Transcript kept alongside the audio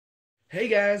Hey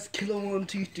guys,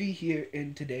 Killer123 here,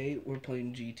 and today we're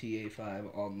playing GTA 5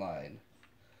 online.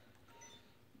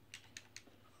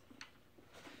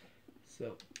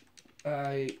 So,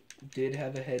 I did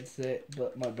have a headset,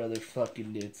 but my brother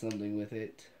fucking did something with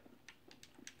it.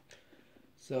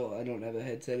 So, I don't have a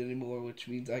headset anymore, which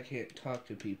means I can't talk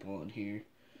to people on here.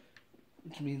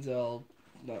 Which means I'll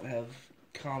not have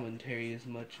commentary as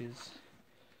much as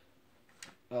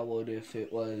I would if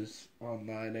it was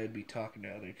online. I'd be talking to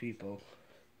other people.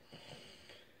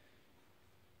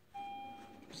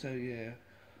 So, yeah.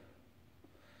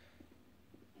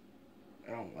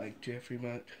 I don't like Jeffrey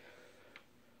much.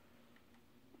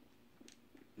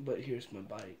 But here's my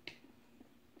bike.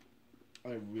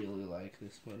 I really like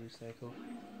this motorcycle.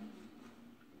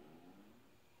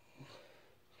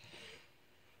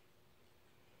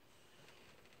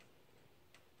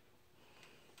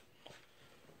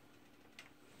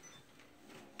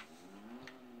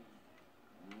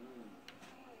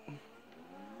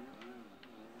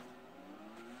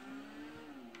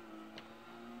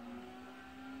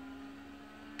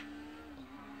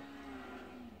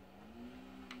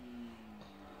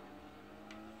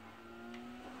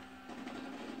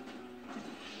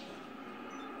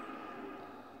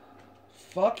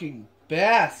 Fucking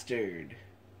bastard!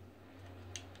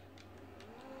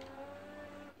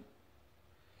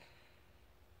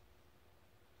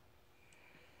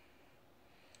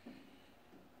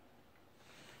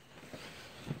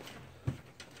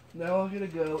 Now I'm gonna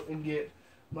go and get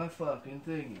my fucking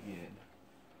thing again.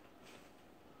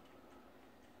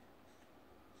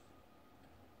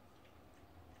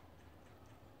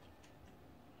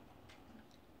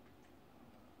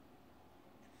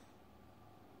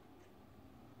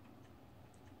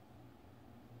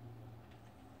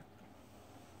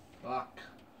 Fuck.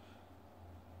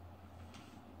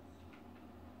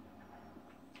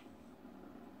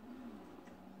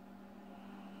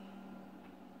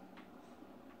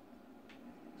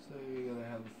 So you're gonna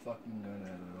have a fucking gun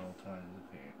out at all times,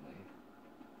 apparently.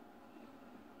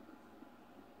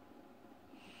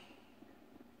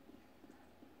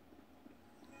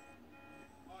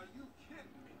 Are you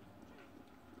kidding me?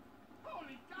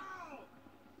 Holy cow!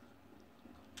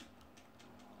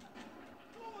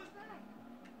 What was that?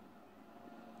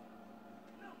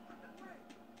 No, what the frick?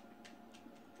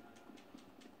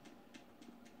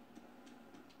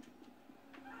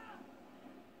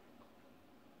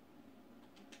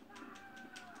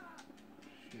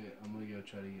 Shit, I'm gonna go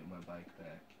try to get my bike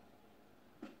back.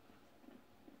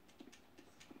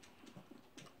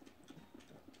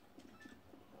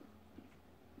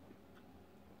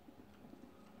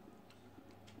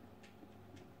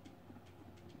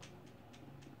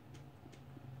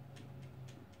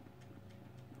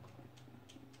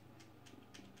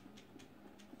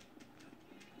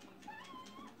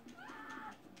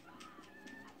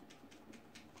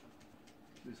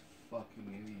 This fucking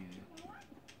idiot.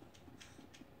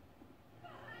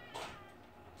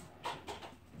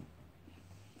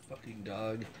 Fucking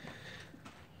dog.